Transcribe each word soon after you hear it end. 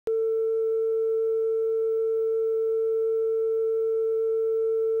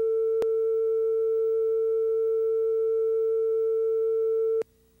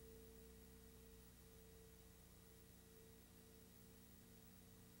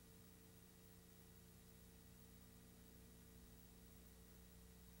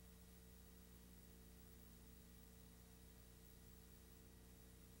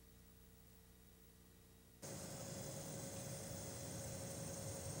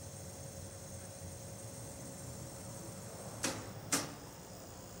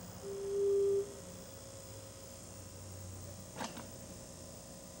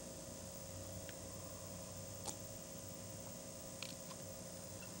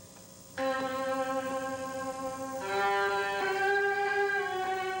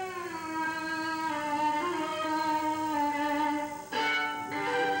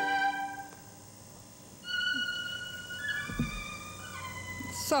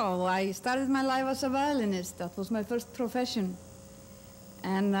So I started my life as a violinist. That was my first profession.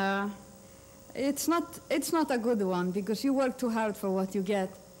 And it's not a good one because you work too hard for what you get.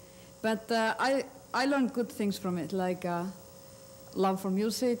 But I learned good things from it, like love for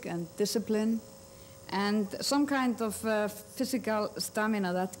music and discipline and some kind of physical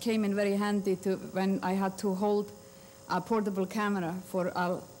stamina that came in very handy when I had to hold a portable camera for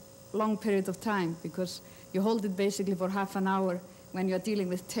a long period of time, because you hold it basically for half an hour when you're dealing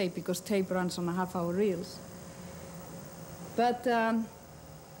with tape, because tape runs on a half-hour reels. But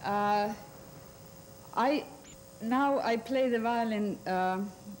now I play the violin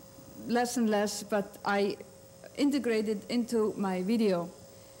less and less, but I integrate it into my video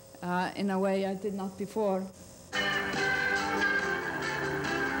in a way I did not before.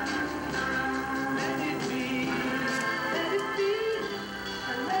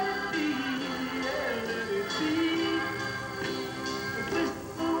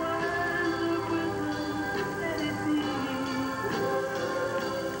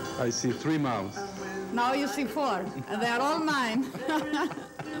 I see 3 mouths. Now you see 4, and they are all mine.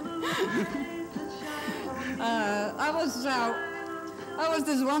 That was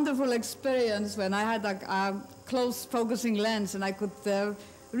this wonderful experience when I had a close focusing lens and I could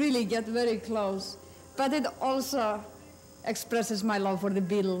really get very close. But it also expresses my love for the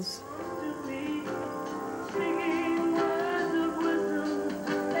Beatles.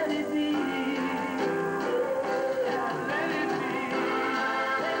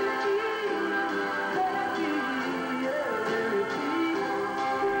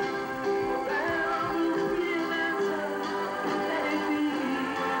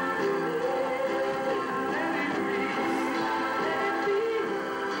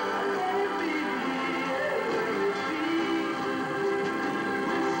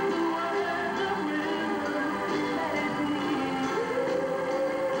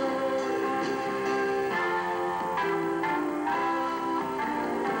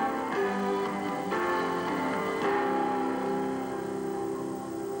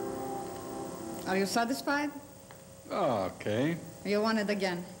 Are you satisfied? Oh, okay. You want it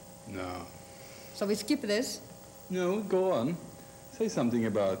again? No. So we skip this? No, go on. Say something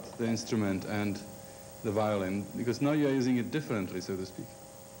about the instrument and the violin, because now you're using it differently, so to speak.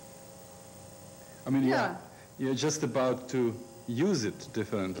 I mean, yeah. You're just about to use it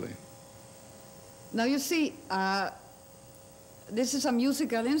differently. Now you see, this is a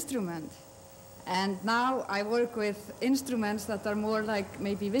musical instrument. And now I work with instruments that are more like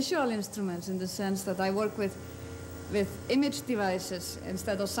maybe visual instruments, in the sense that I work with image devices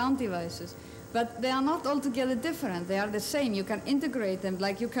instead of sound devices. But they are not altogether different. They are the same. You can integrate them,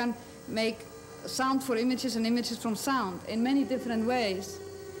 like you can make sound for images and images from sound in many different ways.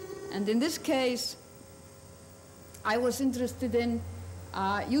 And in this case, I was interested in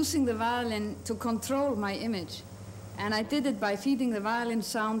using the violin to control my image. And I did it by feeding the violin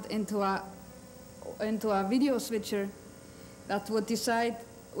sound into a video switcher that would decide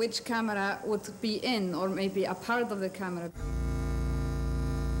which camera would be in, or maybe a part of the camera.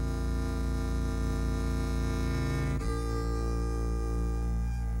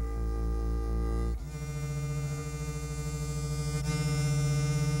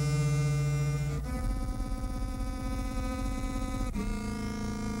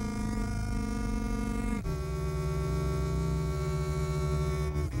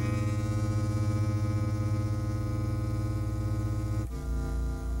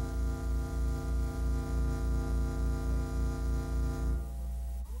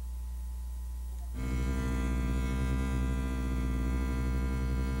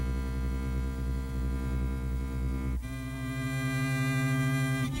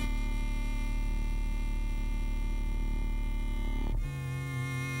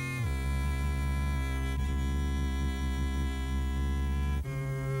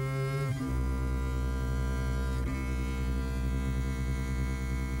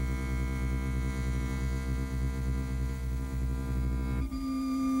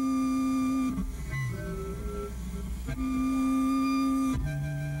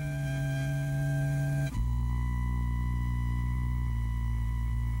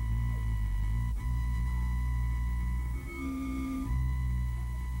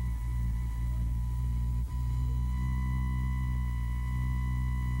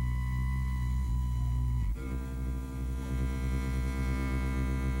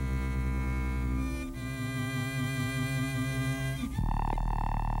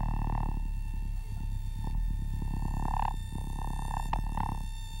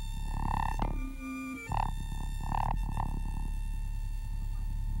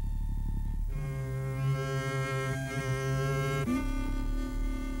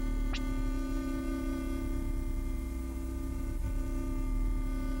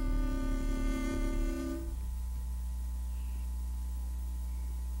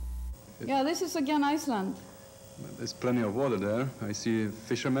 Yeah, this is again Iceland. There's plenty of water there. I see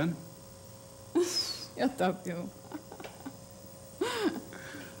fishermen. Shut up, you.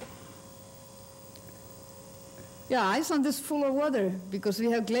 Yeah, Iceland is full of water because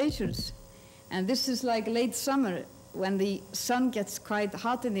we have glaciers. And this is like late summer when the sun gets quite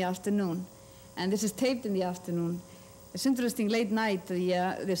hot in the afternoon. And this is taped in the afternoon. It's interesting, late night,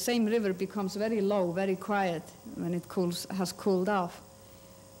 the same river becomes very low, very quiet when it has cooled off.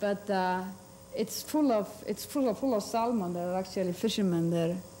 But it's full of salmon. There are actually fishermen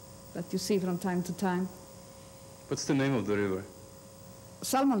there that you see from time to time. What's the name of the river?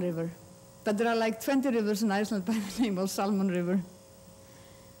 Salmon River. But there are like 20 rivers in Iceland by the name of Salmon River.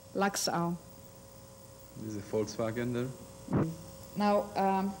 Laxá. Is a Volkswagen there? Now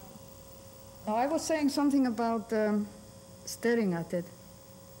I was saying something about staring at it.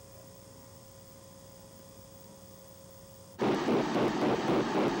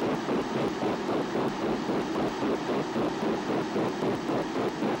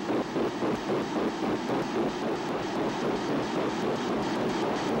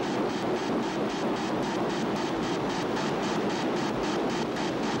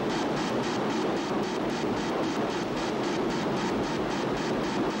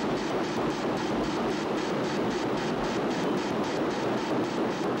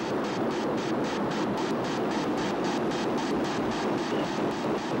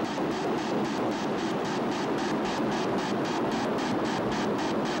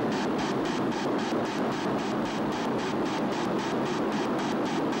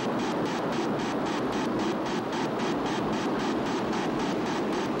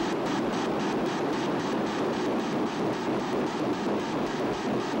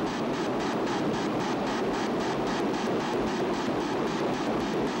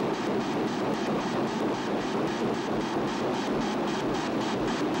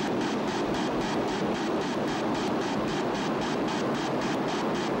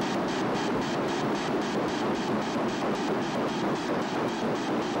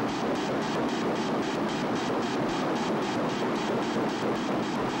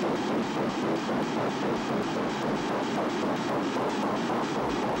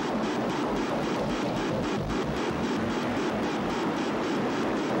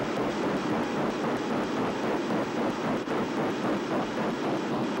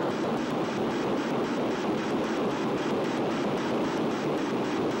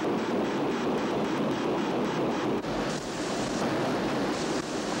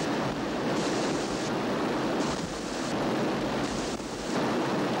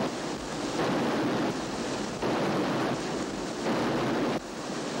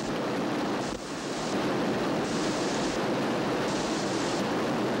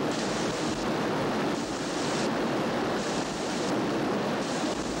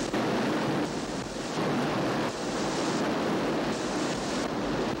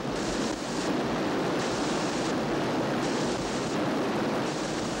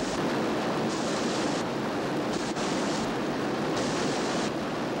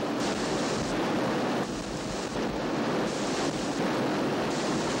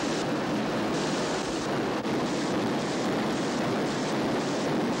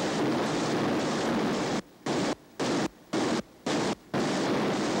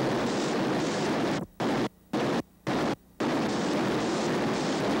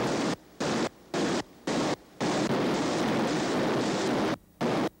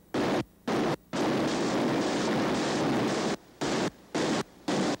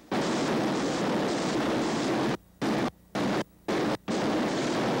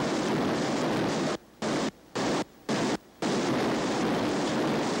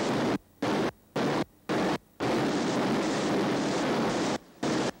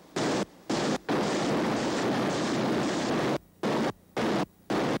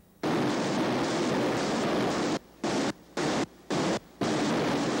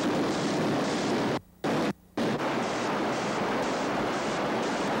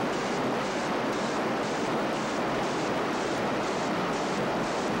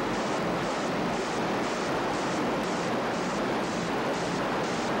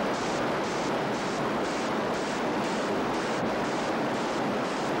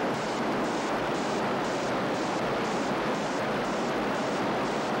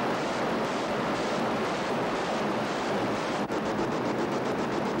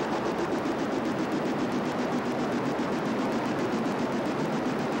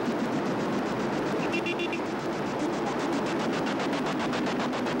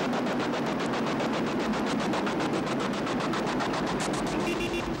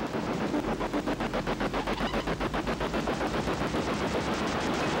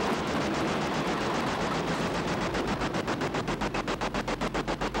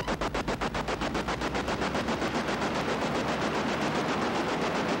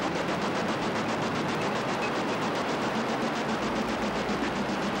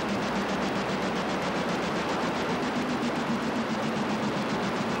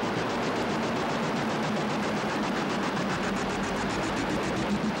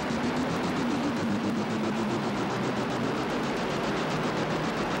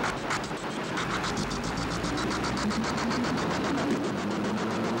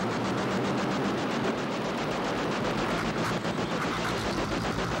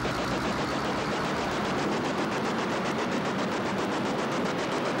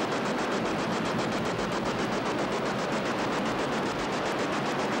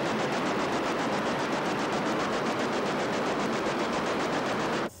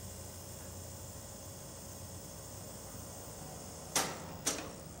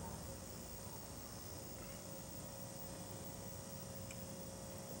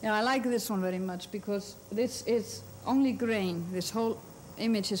 Yeah, I like this one very much because this is only grain. This whole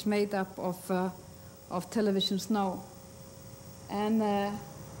image is made up of television snow. And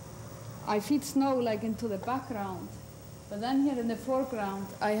I feed snow like into the background. But then here in the foreground,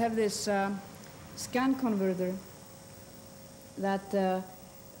 I have this scan converter that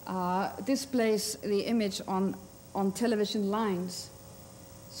displays the image on television lines.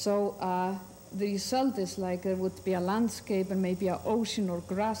 So the result is like there would be a landscape and maybe an ocean or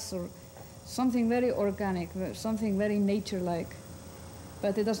grass or something very organic, something very nature-like.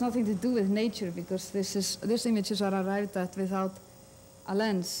 But it has nothing to do with nature because these images are arrived at without a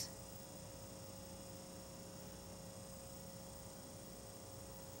lens.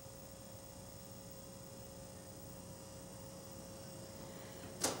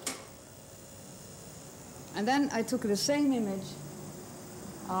 And then I took the same image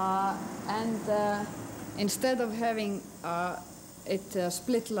and instead of having it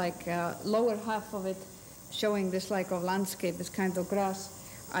split like lower half of it showing this like of landscape, this kind of grass,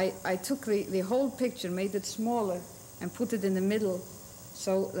 I took the whole picture, made it smaller and put it in the middle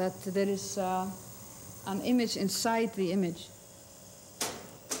so that there is an image inside the image.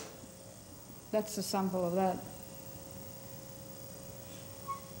 That's a sample of that.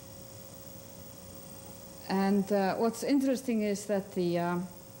 And what's interesting is that the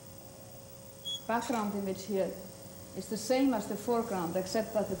background image here is the same as the foreground,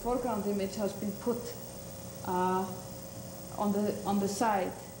 except that the foreground image has been put on the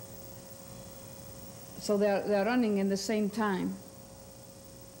side. So they're running in the same time.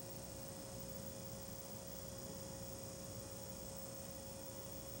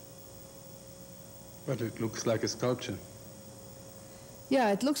 But it looks like a sculpture.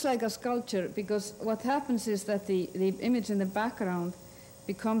 Yeah, it looks like a sculpture because what happens is that the image in the background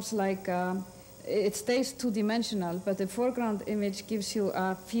becomes like, it stays two-dimensional, but the foreground image gives you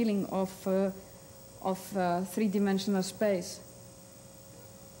a feeling of three-dimensional space.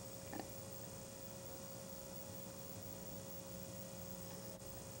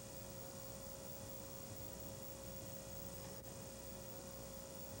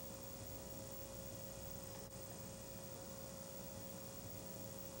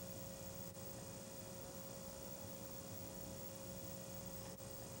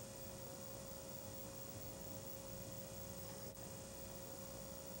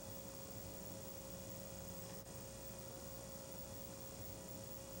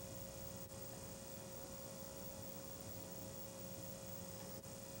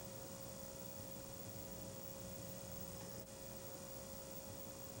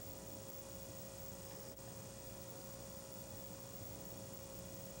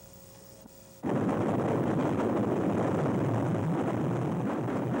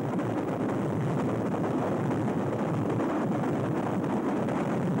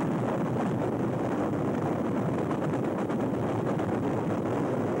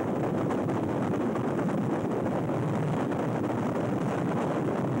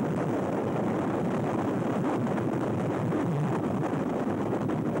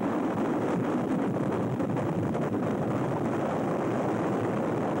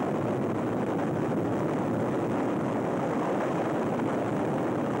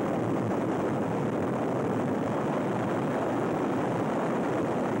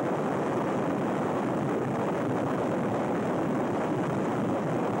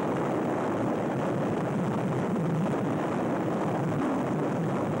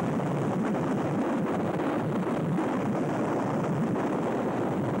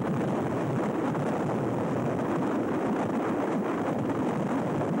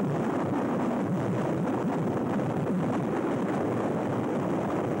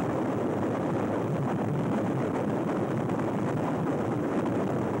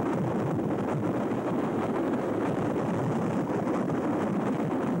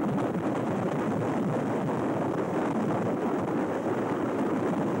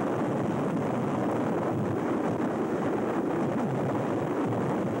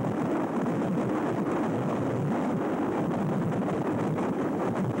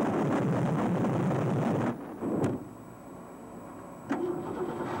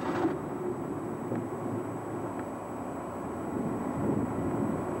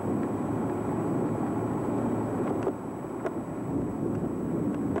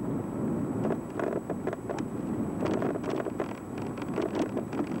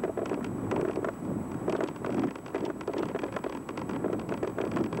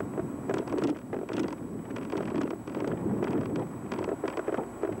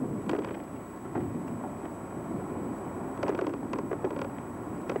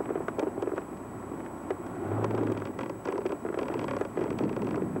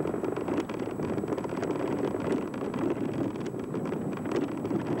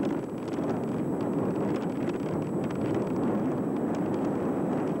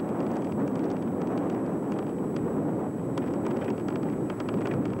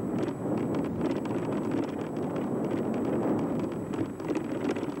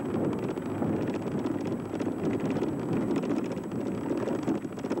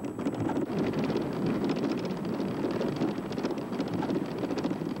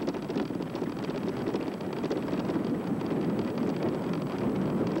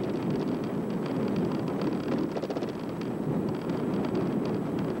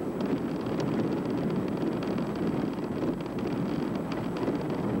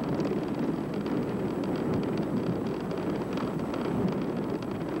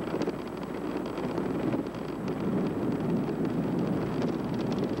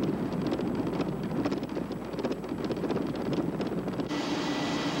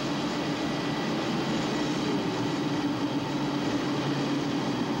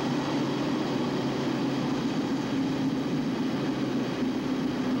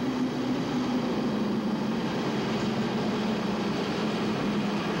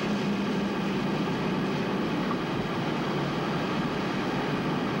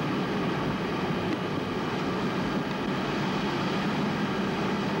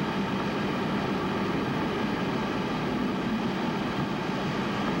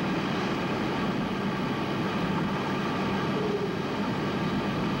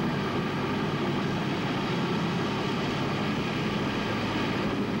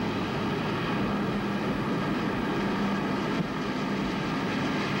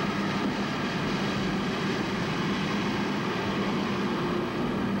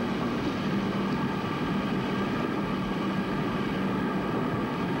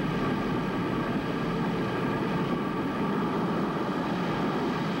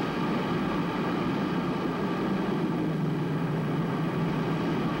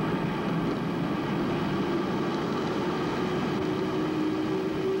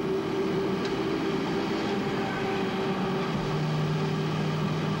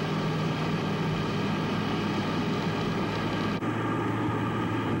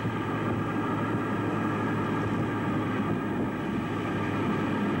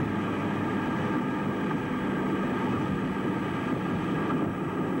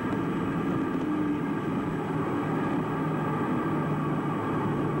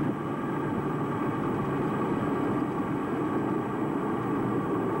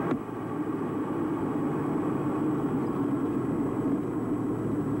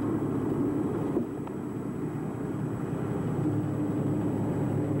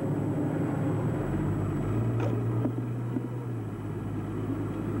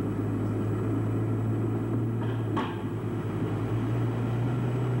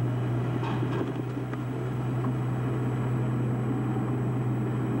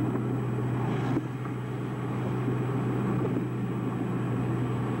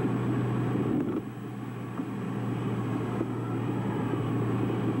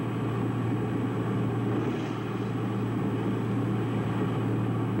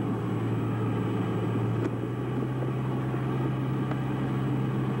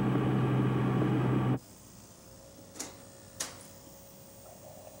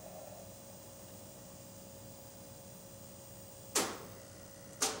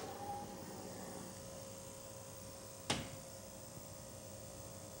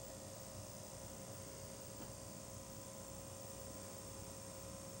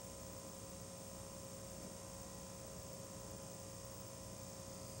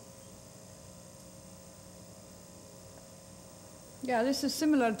 Yeah, this is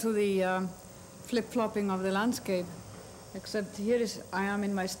similar to the flip-flopping of the landscape, except I am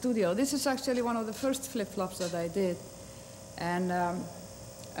in my studio. This is actually one of the first flip-flops that I did. And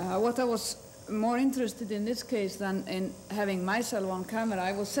what I was more interested in this case than in having myself on camera,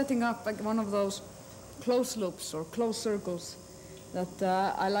 I was setting up like one of those close loops or close circles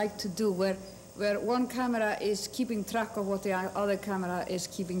that I like to do, where one camera is keeping track of what the other camera is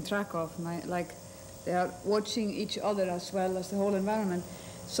keeping track of. Like they are watching each other as well as the whole environment.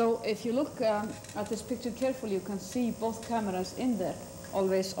 So if you look at this picture carefully, you can see both cameras in there,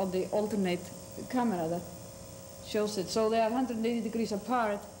 always on the alternate camera that shows it. So they are 180 degrees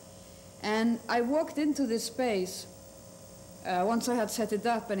apart. And I walked into this space, once I had set it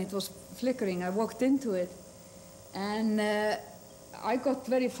up and it was flickering, I walked into it. And I got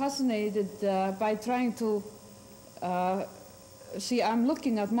very fascinated by trying to see, I'm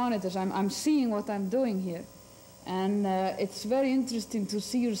looking at monitors, I'm seeing what I'm doing here. And it's very interesting to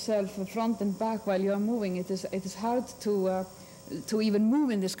see yourself front and back while you are moving. It is hard to even move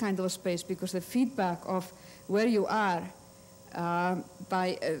in this kind of a space because the feedback of where you are,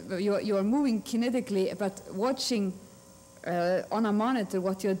 you are moving kinetically, but watching on a monitor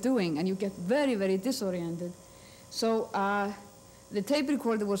what you're doing, and you get very, very disoriented. So the tape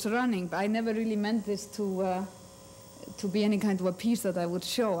recorder was running, but I never really meant this to be any kind of a piece that I would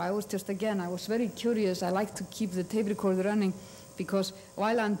show. I was just, again, I was very curious. I like to keep the tape recorder running because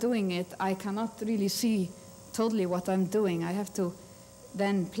while I'm doing it, I cannot really see totally what I'm doing. I have to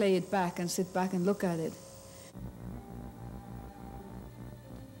then play it back and sit back and look at it.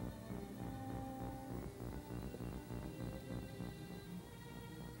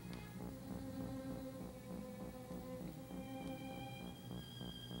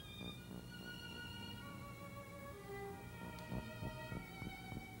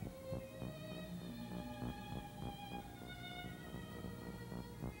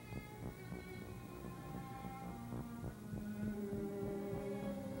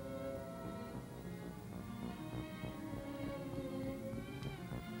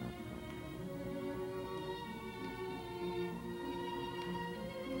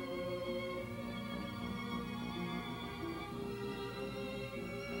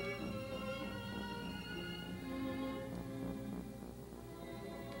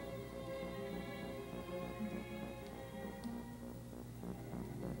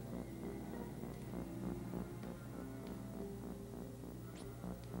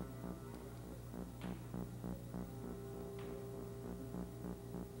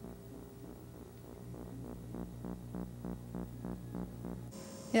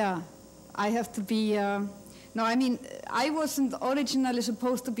 Yeah, I have to be, no, I mean, I wasn't originally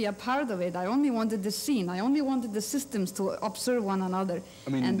supposed to be a part of it. I only wanted the scene. I only wanted the systems to observe one another. I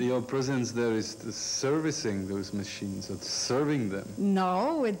mean, your presence there is servicing those machines, it's serving them.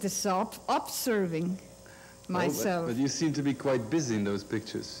 No, it is observing myself. But you seem to be quite busy in those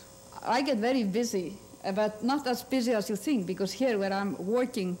pictures. I get very busy, but not as busy as you think, because here where I'm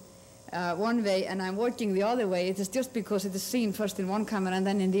working one way and I'm working the other way, it is just because it is seen first in one camera and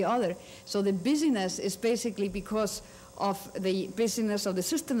then in the other. So the busyness is basically because of the busyness of the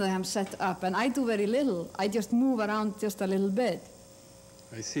system that I'm set up, and I do very little. I just move around just a little bit.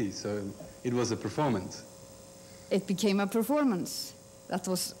 I see, so it was a performance. It became a performance. That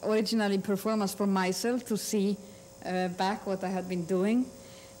was originally performance for myself to see back what I had been doing.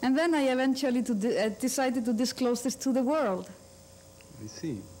 And then I eventually decided to disclose this to the world. I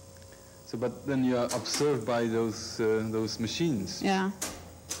see. So, but then you are observed by those machines. Yeah.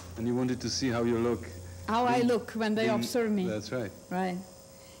 And you wanted to see how you look. How I look when they observe me. That's right. Right.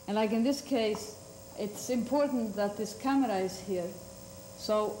 And like in this case, it's important that this camera is here.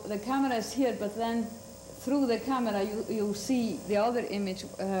 So the camera is here, but then through the camera you see the other image,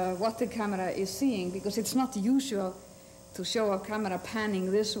 what the camera is seeing, because it's not usual to show a camera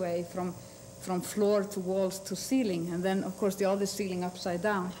panning this way from floor to walls to ceiling, and then of course the other ceiling upside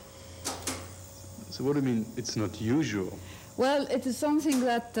down. So what do you mean it's not usual? Well, it is something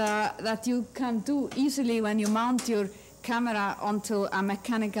that you can do easily when you mount your camera onto a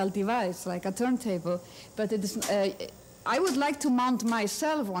mechanical device like a turntable, but it is, I would like to mount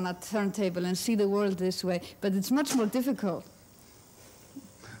myself on a turntable and see the world this way, but it's much more difficult.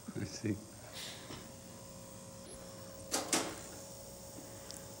 I see.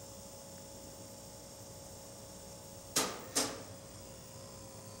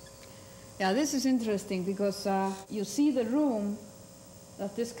 Yeah, this is interesting because you see the room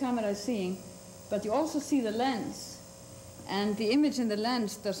that this camera is seeing, but you also see the lens. And the image in the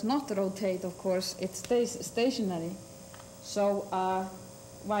lens does not rotate, of course, it stays stationary. So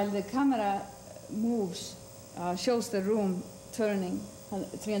while the camera moves, shows the room turning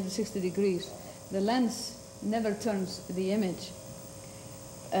 360 degrees. The lens never turns the image.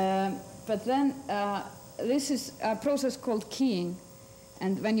 But then this is a process called keying.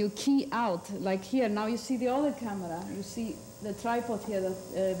 And when you key out, like here, now you see the other camera. You see the tripod here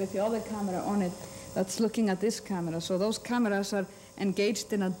that, with the other camera on it that's looking at this camera. So those cameras are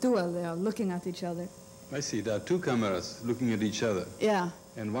engaged in a duel. They are looking at each other. I see. There are two cameras looking at each other. Yeah.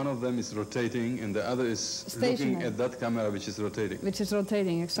 And one of them is rotating, and the other is Stationary. looking at that camera, which is rotating. Which is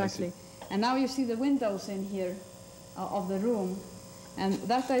rotating, exactly. And now you see the windows in here of the room. And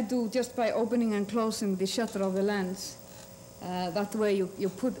that I do just by opening and closing the shutter of the lens. That way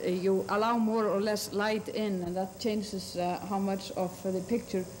you allow more or less light in, and that changes how much of the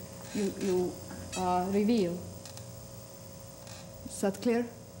picture you reveal. Is that clear?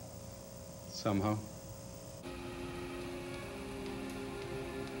 Somehow.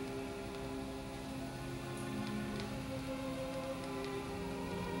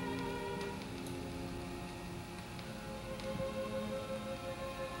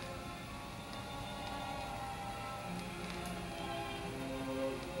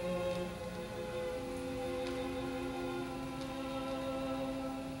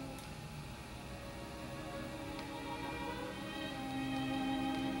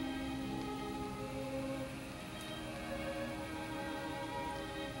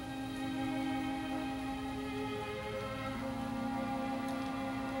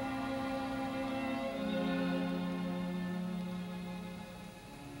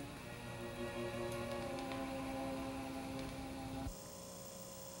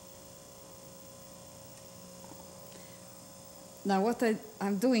 Now what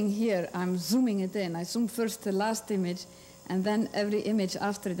I'm doing here, I'm zooming it in. I zoom first the last image and then every image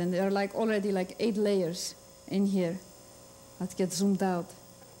after it. And there are already 8 layers in here that get zoomed out,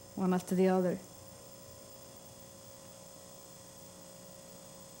 one after the other.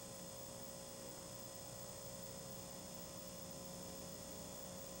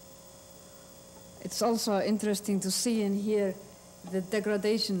 It's also interesting to see in here the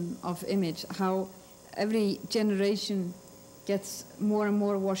degradation of image, how every generation gets more and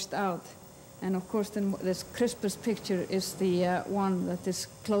more washed out. And of course, this crispest picture is the one that is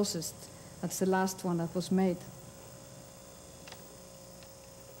closest. That's the last one that was made.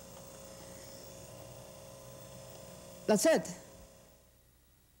 That's it.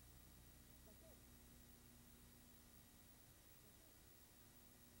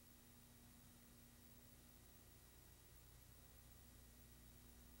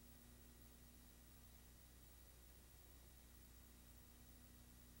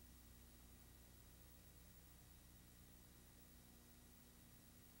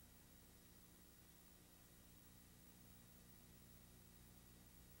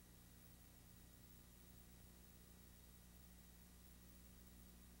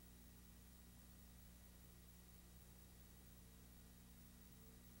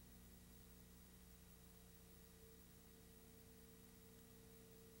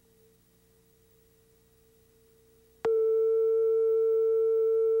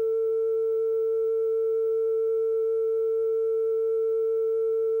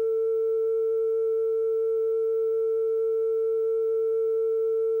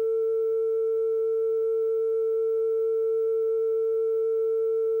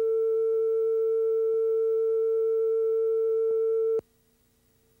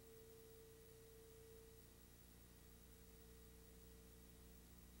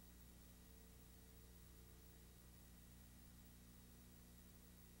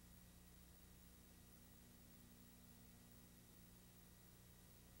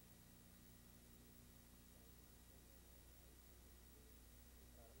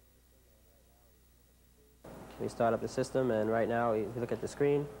 We start up the system, and right now, if you look at the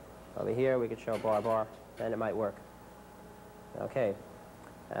screen, over here, we could show bar, and it might work. Okay,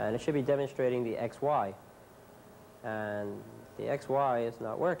 and it should be demonstrating the XY, and the XY is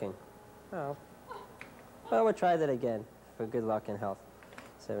not working. Oh, well, we'll try that again for good luck and health.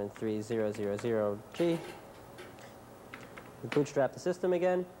 73000G. We bootstrap the system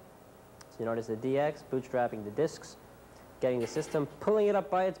again. So you notice the DX, bootstrapping the disks, getting the system, pulling it up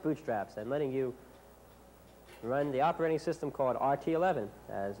by its bootstraps, and letting you run the operating system called RT11,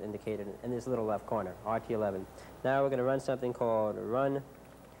 as indicated in this little left corner, RT11. Now we're going to run something called run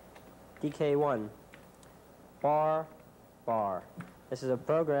DK1, bar. This is a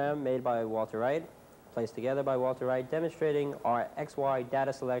program made by Walter Wright, placed together by Walter Wright, demonstrating our XY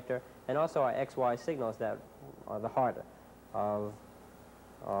data selector and also our XY signals that are the heart of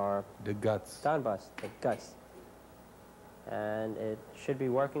our down bus, the guts. And it should be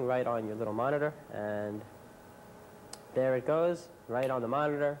working right on your little monitor, and There it goes, right on the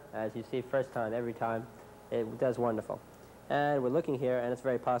monitor. As you see, first time, every time. It does wonderful. And we're looking here, and it's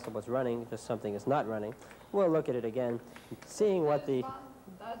very possible it's running, just something is not running. We'll look at it again, seeing what the...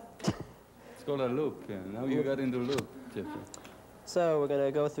 It's called a loop, yeah. Now you got into loop, Jeffrey. So we're going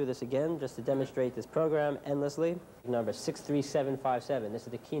to go through this again, just to demonstrate this program endlessly. Number 63757, this is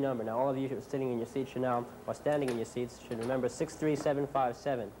the key number. Now all of you who are sitting in your seats should now, or standing in your seats, should remember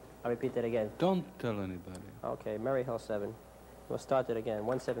 63757. I'll repeat that again. Don't tell anybody. Okay, Murray Hill 7. We'll start it again.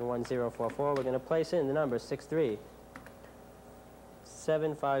 171044. We're going to place in the number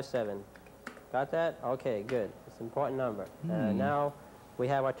 63757. Got that? Okay, good. It's an important number. And now we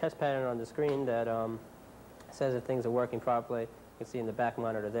have our test pattern on the screen that says that things are working properly. You can see in the back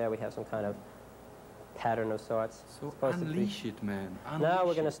monitor there we have some kind of pattern of sorts. So unleash it, man. Now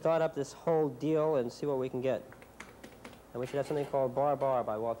we're going to start up this whole deal and see what we can get. And we should have something called Bar Bar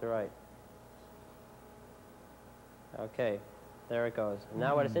by Walter Wright. Okay, there it goes. And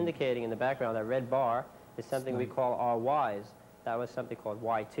now what it's indicating in the background, that red bar, is something we call our Ys. That was something called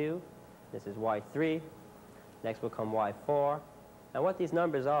Y2. This is Y3. Next will come Y4. And what these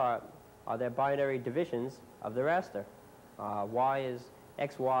numbers are their binary divisions of the raster.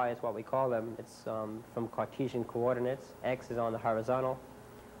 XY is what we call them. It's from Cartesian coordinates. X is on the horizontal,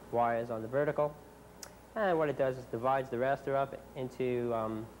 Y is on the vertical. And what it does is divides the raster up into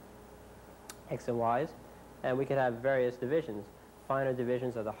X and Ys. And we could have various divisions. Finer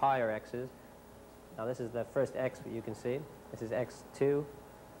divisions of the higher X's. Now this is the first X that you can see. This is X2,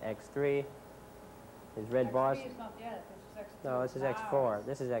 X3. These red bars. X3 is not yet. This is X2. No, this is X4.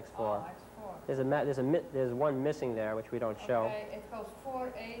 This is X4. Oh, X4. There's one missing there, which we don't show. Okay, it goes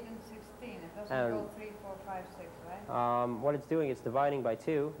 4, 8, and 16. It doesn't go 3, 4, 5, 6, right? What it's doing, it's dividing by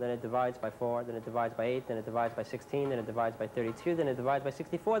 2, then it divides by 4, then it divides by 8, then it divides by 16, then it divides by 32, then it divides by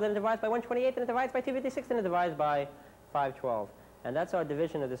 64, then it divides by 128, then it divides by 256, then it divides by 512. And that's our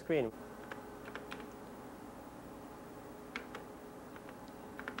division of the screen.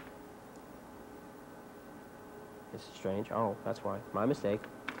 This is strange. Oh, that's why. My mistake.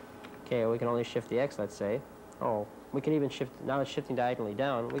 Okay, we can only shift the X, let's say. Oh, we can even shift, now it's shifting diagonally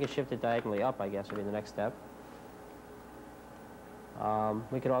down. We can shift it diagonally up, I guess, would be the next step.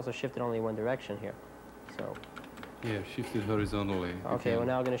 We could also shift it only one direction here. So. Yeah, shift it horizontally. Okay, well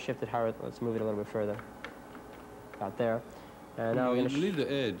now we're going to shift it horizontally. Let's move it a little bit further. About there. And now No, we're going to leave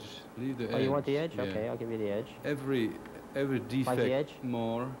the edge. Leave the edge. Oh, you want the edge? Yeah. Okay, I'll give you the edge. Every defect Like the edge?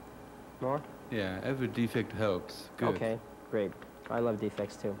 more. More? Yeah, every defect helps. Good. Okay, great. I love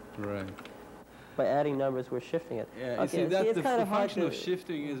defects too. Right. By adding numbers, we're shifting it. Yeah, okay, you see, that's it's the kind of hard function to... of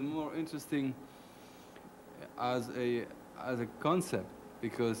shifting is more interesting as a concept,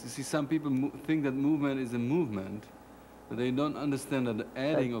 because you see, some people think that movement is a movement, but they don't understand that the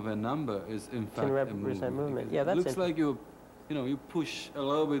adding of a number is in fact a represent movement. Yeah, it that's looks like you push a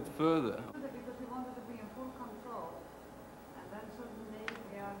little bit further. Because we wanted to be in full control, and then suddenly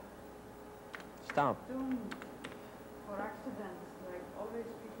we are Stop. doomed for accidents like always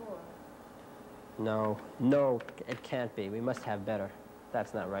before. No, no, it can't be. We must have better.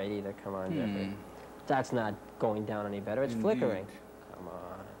 That's not right either. Come on, Jeffrey. That's not going down any better. It's Indeed. flickering. Come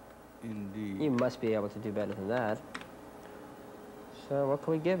on. Indeed. You must be able to do better than that. So what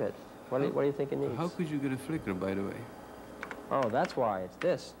can we give it? What do you think it needs? How could you get a flicker, by the way? Oh, that's why. It's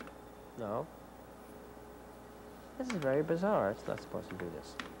this. No. This is very bizarre. It's not supposed to do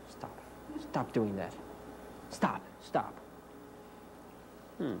this. Stop. Stop doing that. Stop. Stop.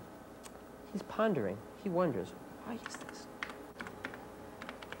 He's pondering. He wonders, why is this?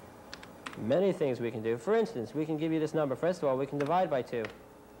 Many things we can do. For instance, we can give you this number. First of all, we can divide by 2.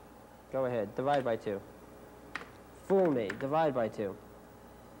 Go ahead. Divide by 2. Fool me. Divide by 2.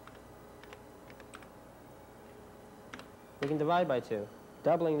 We can divide by 2,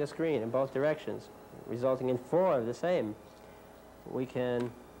 doubling the screen in both directions, resulting in 4 of the same. We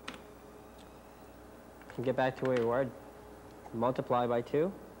can get back to where we were, multiply by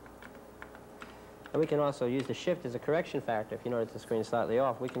 2. And we can also use the shift as a correction factor. If you notice the screen is slightly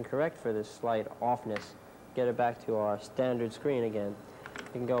off, we can correct for this slight offness, get it back to our standard screen again.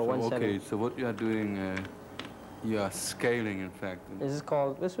 We can go So, 1/7. okay, so what you are doing, you are scaling, in fact.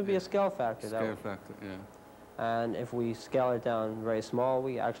 This would be a scale factor. Scale factor, yeah. And if we scale it down very small,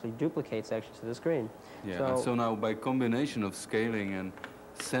 we actually duplicate sections of the screen. Yeah, so now by combination of scaling and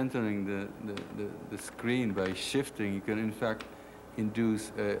centering the screen by shifting, you can in fact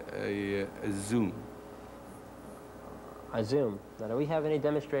induce a zoom. A zoom. Now, do we have any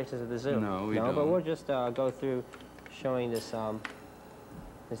demonstrations of the zoom? No, we don't. No, but we'll just go through showing this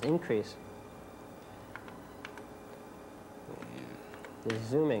this increase. Yeah. This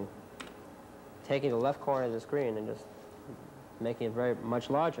zooming. Taking the left corner of the screen and just making it very much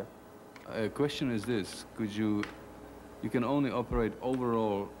larger. Question is this: could you can only operate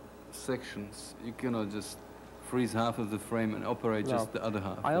overall sections. You cannot just freeze half of the frame and operate just the other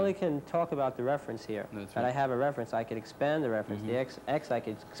half. I only can talk about the reference here. That's that right. I have a reference, I could expand the reference. The X I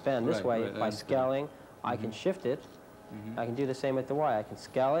could expand this way by scaling. I can shift it. I can do the same with the Y. I can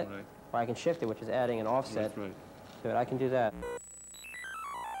scale it, or I can shift it, which is adding an offset to it. I can do that.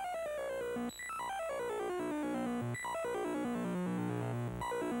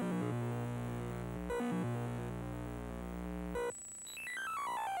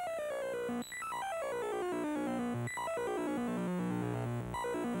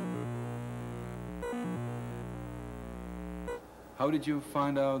 How did you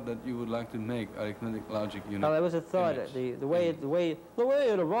find out that you would like to make arithmetic logic unit? Well, it was a thought. The way it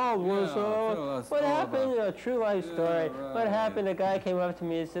evolved was what happened. A true life story. What happened? A guy came up to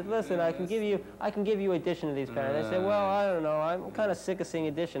me and said, "Listen, I can give you addition of these patterns." I said, "Well, I don't know. I'm kind of sick of seeing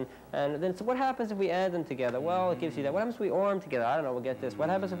addition." And then, so what happens if we add them together? Well, it gives you that. What happens if we OR them together? I don't know. We'll get this. What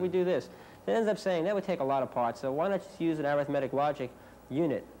happens if we do this? It ends up saying that would take a lot of parts. So why not just use an arithmetic logic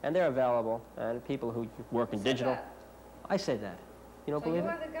unit? And they're available. And people who work in digital. I said that. You don't believe it?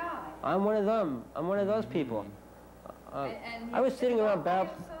 So you are the guy. I'm one of them. I'm one of those people. I was sitting around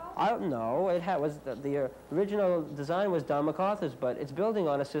no, it was the original design was Don MacArthur's, but it's building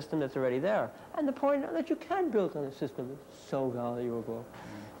on a system that's already there. And the point that you can build on a system is so valuable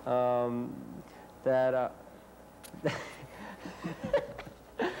that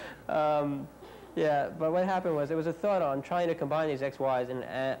yeah, but what happened was there was a thought on trying to combine these X, Ys in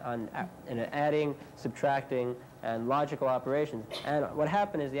adding, subtracting, and logical operations. And what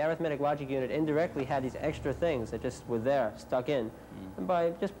happened is the arithmetic logic unit indirectly had these extra things that just were there, stuck in,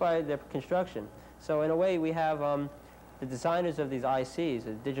 and just by their construction. So in a way, we have the designers of these ICs,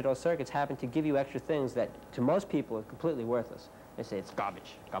 the digital circuits, happen to give you extra things that to most people are completely worthless. They say it's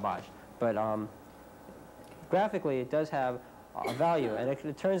garbage. But graphically, it does have a value. And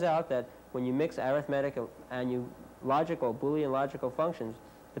it turns out that when you mix arithmetic and Boolean logical functions,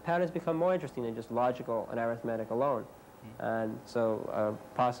 the patterns become more interesting than just logical and arithmetic alone. And so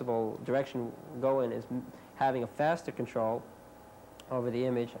a possible direction to go in is having a faster control over the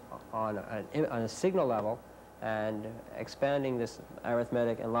image on a signal level and expanding this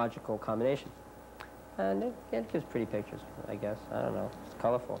arithmetic and logical combination. And it gives pretty pictures, I guess. I don't know. It's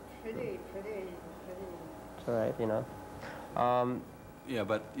colorful. Pretty. It's all right, you know. Yeah,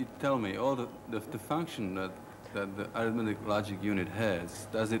 but you tell me, all the function that the arithmetic logic unit has,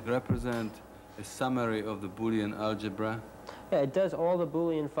 does it represent a summary of the Boolean algebra? Yeah, it does all the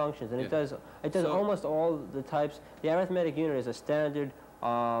Boolean functions, and it does almost all the types. The arithmetic unit is a standard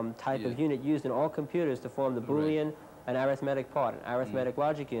type of unit used in all computers to form the Boolean and arithmetic part, an arithmetic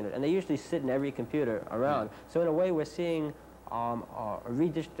logic unit, and they usually sit in every computer around. So in a way, we're seeing a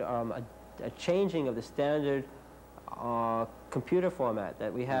changing of the standard computer format,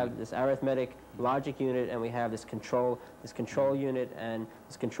 that we have this arithmetic logic unit and we have this control unit, and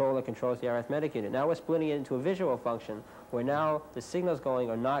this controller controls the arithmetic unit. Now we're splitting it into a visual function where now the signals going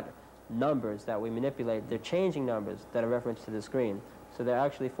are not numbers that we manipulate, they're changing numbers that are referenced to the screen. So they're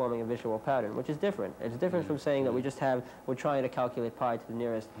actually forming a visual pattern, which is different. It's different from saying that we're trying to calculate pi to the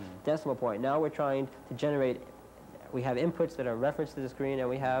nearest decimal point. Now we're trying to generate, we have inputs that are referenced to the screen, and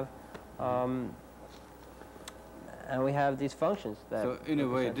we have these functions that... So in a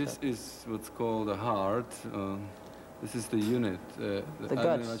way, this is what's called a heart. This is the unit, the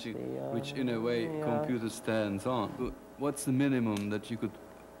guts, logic, which in a way computer stands on. What's the minimum that you could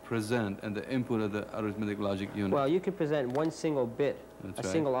present and the input of the arithmetic logic unit? Well, you could present one single bit,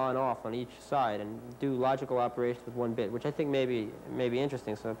 single on-off on each side, and do logical operations with one bit, which I think may be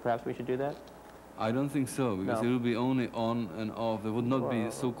interesting. So perhaps we should do that? I don't think so, because it will be only on and off. There would not be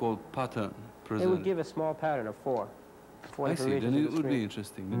a so-called pattern present. It would give a small pattern of four. I see, then it would be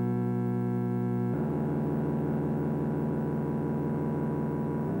interesting.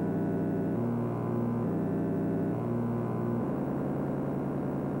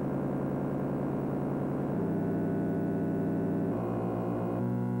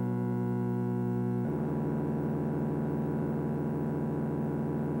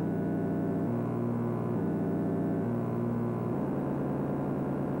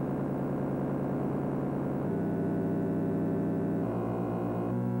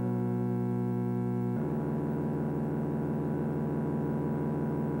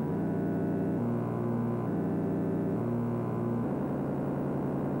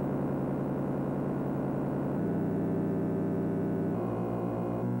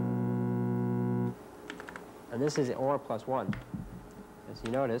 And this is OR plus 1. As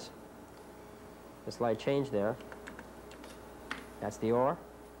you notice, the slight change there. That's the OR.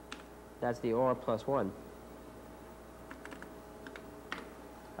 That's the OR plus 1.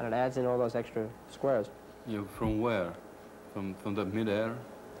 And it adds in all those extra squares. Yeah, from where? From the mid-air?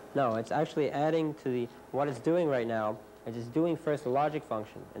 No, it's actually adding to the, what it's doing right now, is it's doing first the logic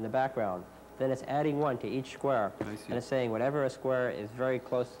function in the background. Then it's adding 1 to each square. I see. And it's saying whatever a square is very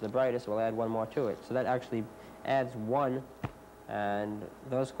close to the brightest, we'll add 1 more to it. So that actually adds 1, and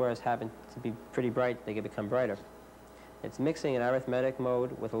those squares happen to be pretty bright, they can become brighter. It's mixing an arithmetic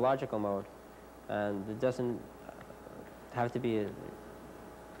mode with a logical mode. And it doesn't have to be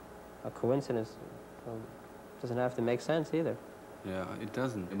a coincidence. It doesn't have to make sense either. Yeah, it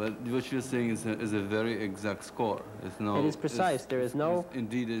doesn't. But what you're saying is a very exact score. It's no, It is precise. There is no...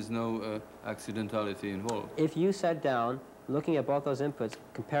 Indeed, there's no accidentality involved. If you sat down, looking at both those inputs,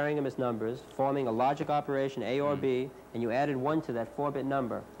 comparing them as numbers, forming a logic operation, A or B, and you added 1 to that 4-bit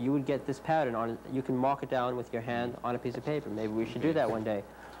number, you would get this pattern on it. You can mark it down with your hand on a piece of paper. Maybe we should do that one day.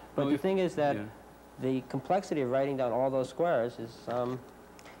 But the thing is that the complexity of writing down all those squares is,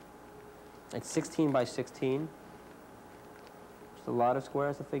 it's 16 by 16. It's a lot of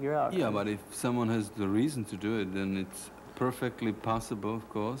squares to figure out. Yeah, but if someone has the reason to do it, then it's perfectly possible, of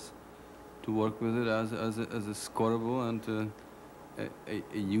course, to work with it as a scoreable and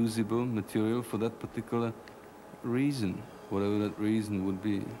a usable material for that particular reason, whatever that reason would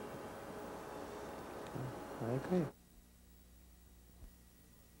be. I agree.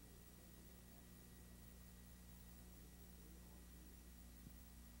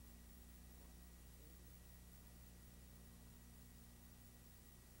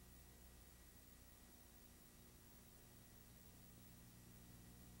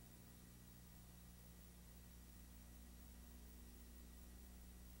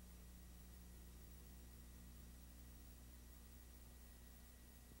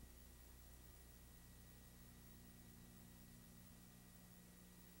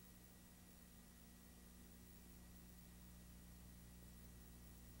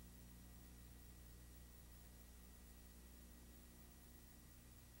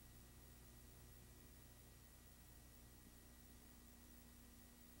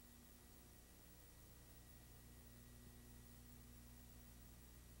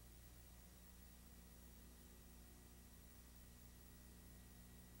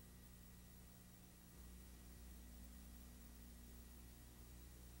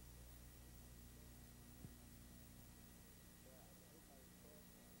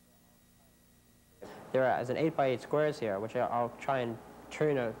 There's an 8 by 8 squares here, which I'll try and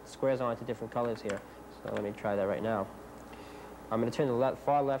turn the squares on to different colors here. So let me try that right now. I'm going to turn the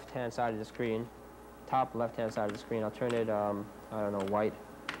far left-hand side of the screen, top left-hand side of the screen. I'll turn it, I don't know, white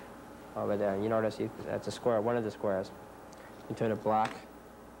over there. And you notice that's a square, one of the squares. You turn it black.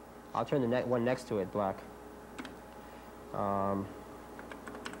 I'll turn the one next to it black.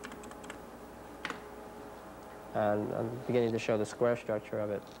 And I'm beginning to show the square structure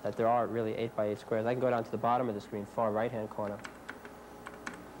of it, that there are really 8 by 8 squares. I can go down to the bottom of the screen, far right-hand corner.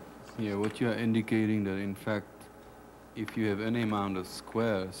 Yeah, what you are indicating that, in fact, if you have any amount of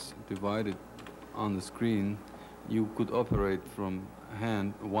squares divided on the screen, you could operate from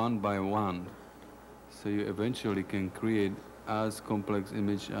hand 1 by 1. So you eventually can create as complex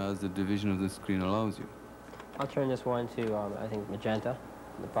image as the division of the screen allows you. I'll turn this one to, I think, magenta,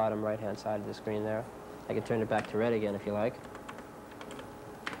 the bottom right-hand side of the screen there. I can turn it back to red again if you like.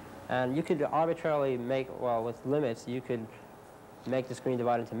 And you could arbitrarily make, well, with limits, you could make the screen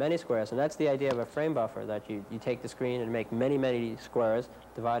divide into many squares. And that's the idea of a frame buffer, that you take the screen and make many, many squares,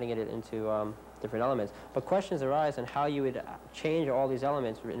 dividing it into different elements. But questions arise on how you would change all these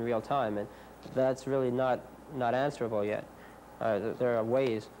elements in real time, and that's really not answerable yet. There are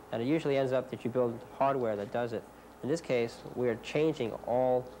ways, and it usually ends up that you build hardware that does it. In this case, we're changing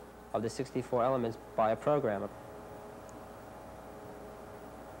all of the 64 elements by a program.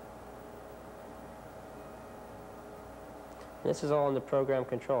 This is all in the program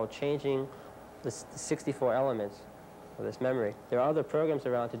control, changing the 64 elements of this memory. There are other programs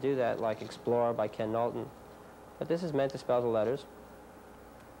around to do that, like Explorer by Ken Knowlton. But this is meant to spell the letters.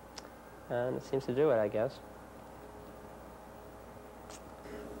 And it seems to do it, I guess.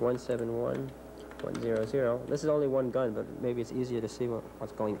 171. 100. This is only one gun, but maybe it's easier to see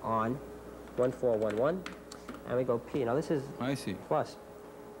what's going on. 1411, and we go P. Now this is plus,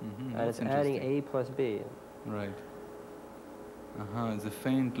 and it's adding A plus B. Right. It's a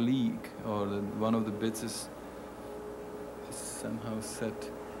faint leak, or one of the bits is somehow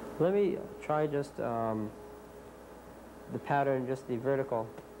set. Let me try just the pattern, just the vertical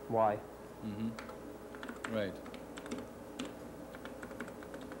Y. Right.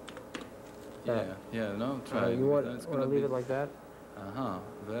 Yeah, no, try it. You want to leave it like that?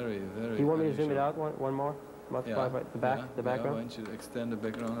 Very, very. Do you want me to zoom it unusual. out one more? Multiply by the back, yeah, the yeah, background? why don't you extend the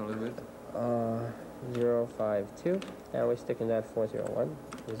background a little bit? 052. Now we're sticking that 401.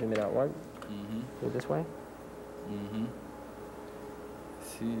 We'll zoom it out one. Mm-hmm. Go this way. Mm-hmm.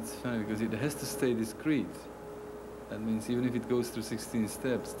 See, it's funny because it has to stay discrete. That means even if it goes through 16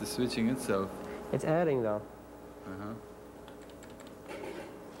 steps, the switching itself. It's adding though. Uh-huh.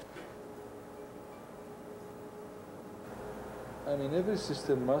 I mean, every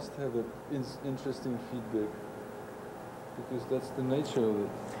system must have an interesting feedback because that's the nature of it.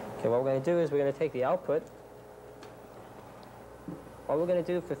 Okay, what we're going to do is we're going to take the output. All we're going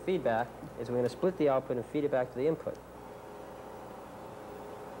to do for feedback is we're going to split the output and feed it back to the input.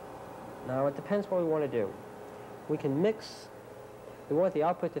 Now it depends what we want to do. We can mix. We want the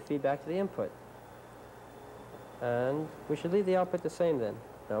output to feed back to the input. And we should leave the output the same then.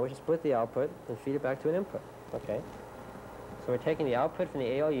 Now we should split the output and feed it back to an input. Okay. So we're taking the output from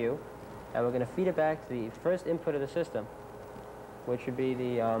the ALU and we're going to feed it back to the first input of the system, which should be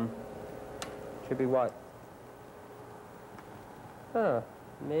the, should be what?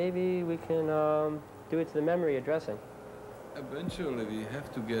 Maybe we can do it to the memory addressing. Eventually we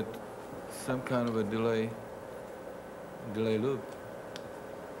have to get some kind of a delay loop.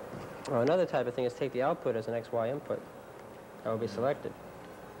 Well, another type of thing is take the output as an XY input. That will be selected.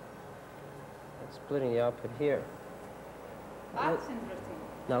 And splitting the output here. That's interesting.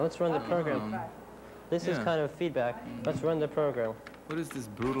 Now let's run the program. This is kind of feedback. Let's run the program. What is this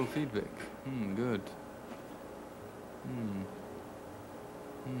brutal feedback? Good.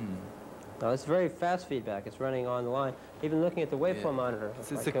 Now it's very fast feedback. It's running on the line. Even looking at the waveform monitor.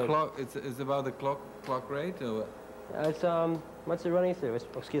 It's a clock. It's about the clock rate, or what? It's what's it running through?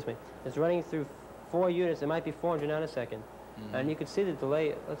 Excuse me. It's running through 4 units. It might be 400 nanoseconds. And you can see the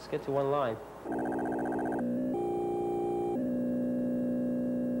delay. Let's get to one line.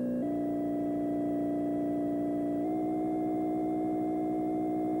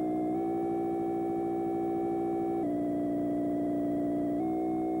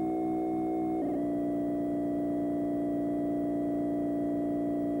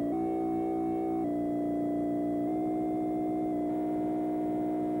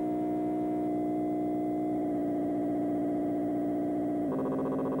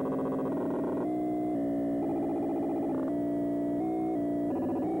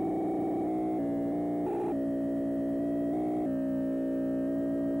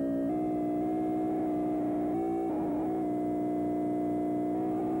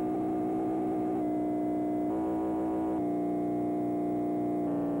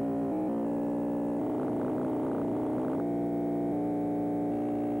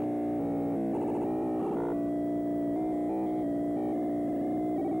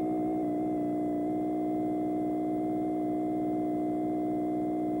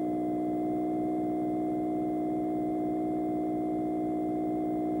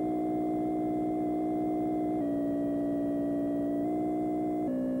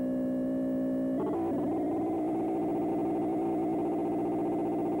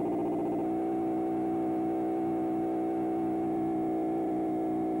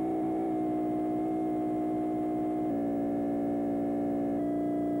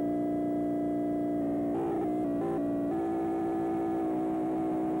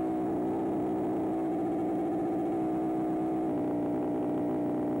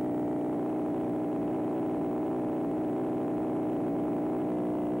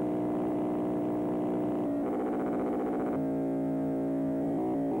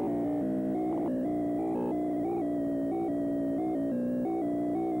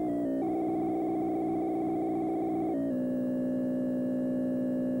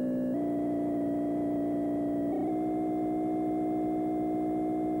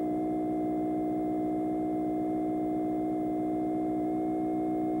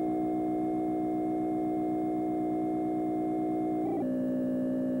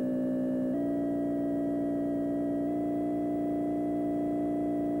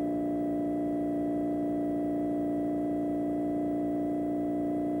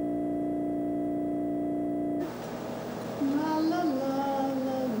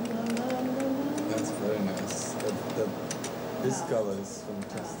 This color is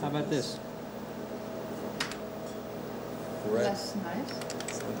fantastic. How about this? Red. That's nice.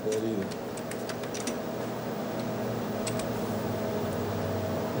 It's not bad either.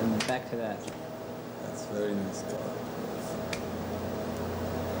 And back to that. That's very nice color.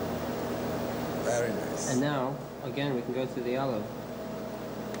 Very nice. And now, again, we can go through the yellow.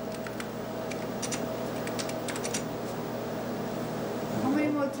 How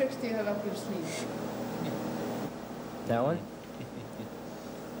many more tricks do you have up your sleeve? That one?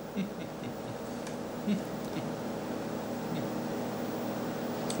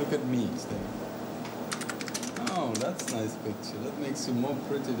 Look at me, Steve. Oh, that's a nice picture. That makes you more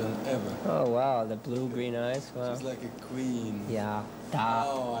pretty than ever. Oh wow, the blue green eyes. Wow. She's like a queen. Yeah.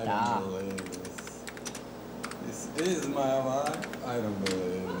 Oh, I don't believe this. This is my wife. I don't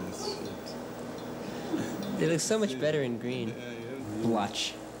believe this shit. It looks so much better in green. Yeah,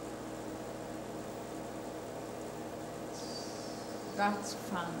 Blush. That's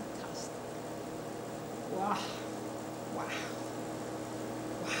fantastic. Wow. Wow.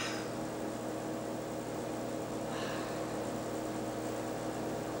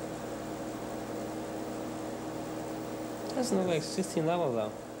 Doesn't look like 16 level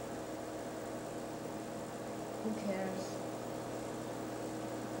though. Who cares?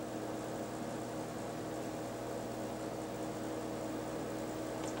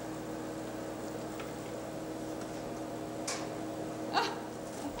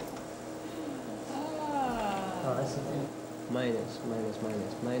 Oh, that's the thing.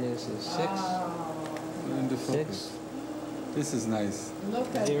 Minus is 6. We're in the focus. 6. This is nice.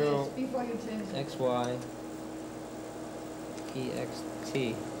 Look at 0, this before you change it. XY,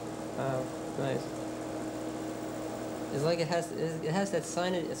 EXT. Wow, nice. It's like it has that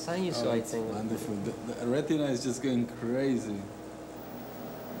sinusoid it's thing. wonderful. The retina is just going crazy.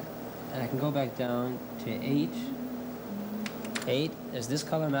 And I can go back down to 8. 8 is this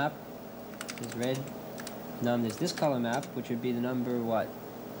color map. Is red. Num is this color map, which would be the number what?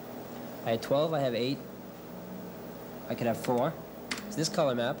 I had 12, I have 8. I could have 4. It's this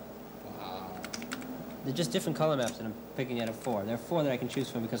color map. Wow. They're just different color maps that I'm picking out of 4. There are 4 that I can choose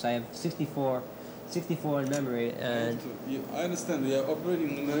from because I have 64 in memory, and I understand. You are operating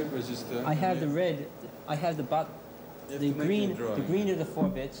numeric register. I have the red. I have the green. The green are the 4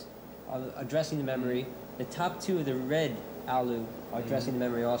 bits addressing the memory. The top 2 of the red ALU are addressing the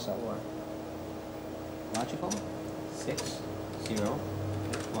memory also. Logical. 6, 0,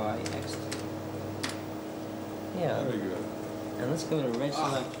 Y, X. Yeah. Very good. And let's go to red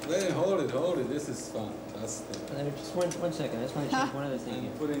select. Wait, hold it. This is fantastic. Just one second. I just want to check one other thing. I'm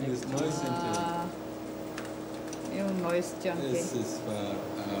here. putting this noise into it. You noise junkie. This is far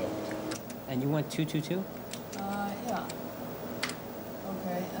out. And you want 222? Yeah.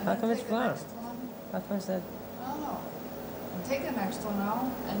 Okay. And How then come it's take the flat? next one. How come is that? I don't know. And take the next one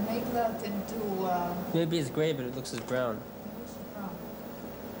now and make that into. Maybe it's gray, but it looks as brown. It looks like brown.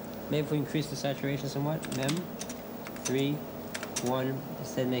 Maybe if we increase the saturation somewhat. Mem. 3, 1.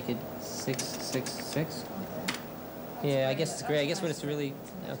 Instead, make it 6, 6, 6. Okay. Yeah, I guess it's gray. I guess what it's really.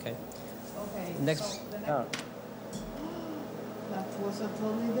 Okay. Okay. Next. So the next Oh. That was a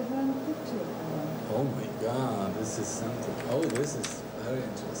totally different picture. Oh my God, this is something. Oh, this is very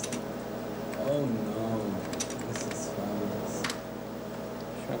interesting. Oh no, this is fabulous.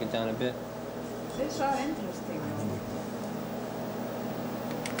 Shrunk it down a bit. These are interesting.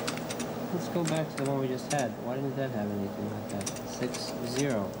 Let's go back to the one we just had. Why didn't that have anything like that? 6,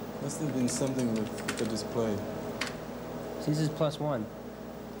 0. Must have been something with the display. So this is +1.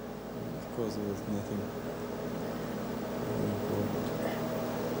 Of course, it was nothing. Very important.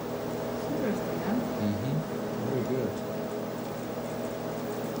 Interesting, huh? Very good.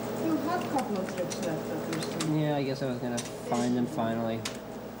 You had a couple of trips left at this one. Yeah, I guess I was gonna find them finally.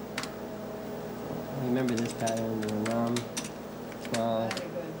 Remember this pattern, the ROM 12, Very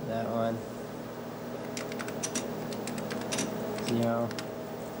good. that one. 0.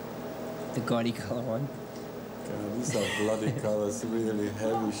 The gaudy color one. God, these are bloody colors, really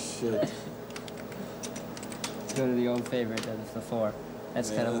heavy shit. Let's go to the old favorite, that's the 4. That's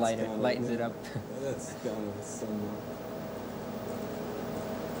Yeah, kind of that's lighter, kinda lightens lit. it up. That's kind of somewhat.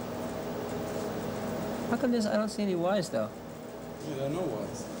 How come this? I don't see any Y's though. You don't know what.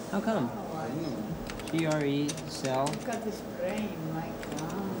 How come? I don't know. GRE cell. Look at this brain, my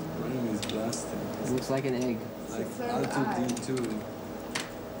God. Brain is blasting. It looks like an egg. It's Like the third eye. R2D2.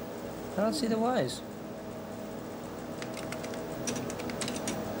 I don't see the Y's.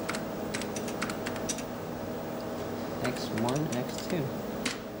 X1, X2.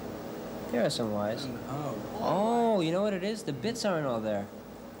 There are some Y's. And out. Oh, you know what it is? The bits aren't all there.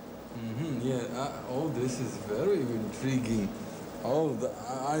 Yeah. Oh, this is very intriguing. Oh,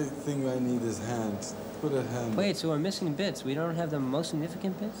 I think I need his hand. Put a hand. Wait, so we're missing bits. We don't have the most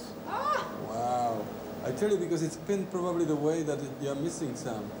significant bits? Wow. I tell you because it's pinned probably the way that you're missing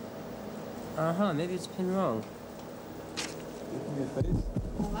some. Uh-huh, maybe it's pinned wrong. Look at your face.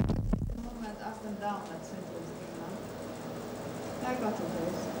 Well, I the movement up and down, that's interesting, huh? I got your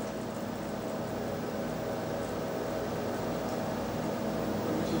face.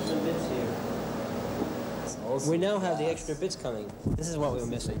 Some bits here. It's also We now have the fast. extra bits coming. This is what we were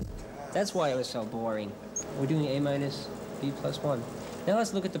missing. That's why it was so boring. We're doing A minus, B plus 1. Now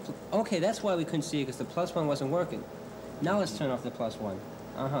let's look at the... Okay, that's why we couldn't see it, because the plus 1 wasn't working. Now let's turn off the plus 1.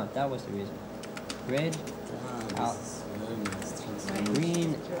 That was the reason. Red,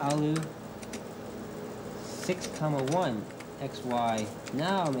 green, alu, 6, 1, XY.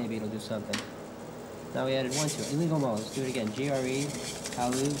 Now maybe it'll do something. Now we added 1 to it. Illegal mode. Let's do it again. GRE,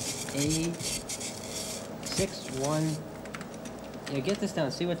 alu, A, 6, 1. Yeah, get this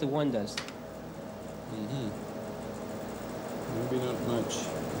down. See what the 1 does. Maybe not much.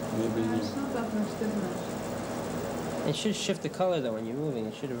 Maybe. It's not that much difference. It should shift the color though when you're moving.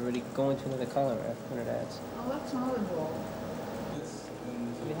 It should already go into another color when it adds. Oh, that's not a ball.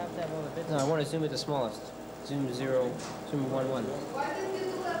 We have to have all the bits. No, I want to zoom it the smallest. Zoom 0, zoom 1, 1. Why didn't you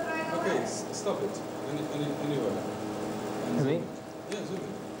do that right away? Okay, stop it. Anywhere. For me? Yeah, zoom it.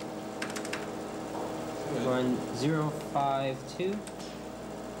 One 0, 5, 2.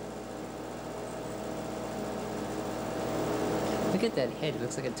 Look at that head. It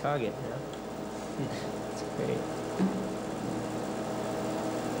looks like a target. You know? It's great.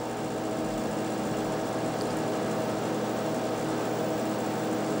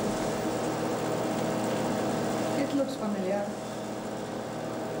 It looks familiar.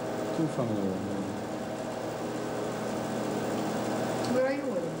 Too familiar. Where are you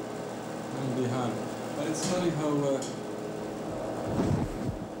with it? I'm behind. But it's funny how...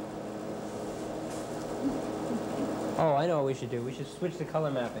 Oh, I know what we should do. We should switch the color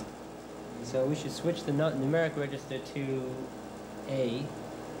mapping. So we should switch the numeric register to A.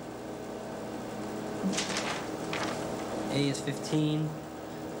 A is 15.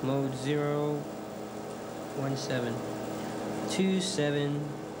 Mode 0, 1, 7. 2, 7.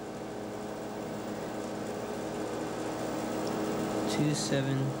 2,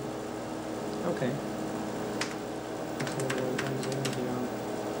 7. Okay. 1, 0, 0.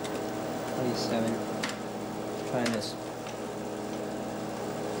 27. Try this.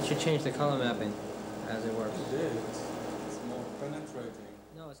 It should change the color mapping as it works. It did. It's more penetrating.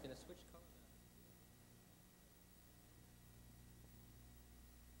 No, it's going to switch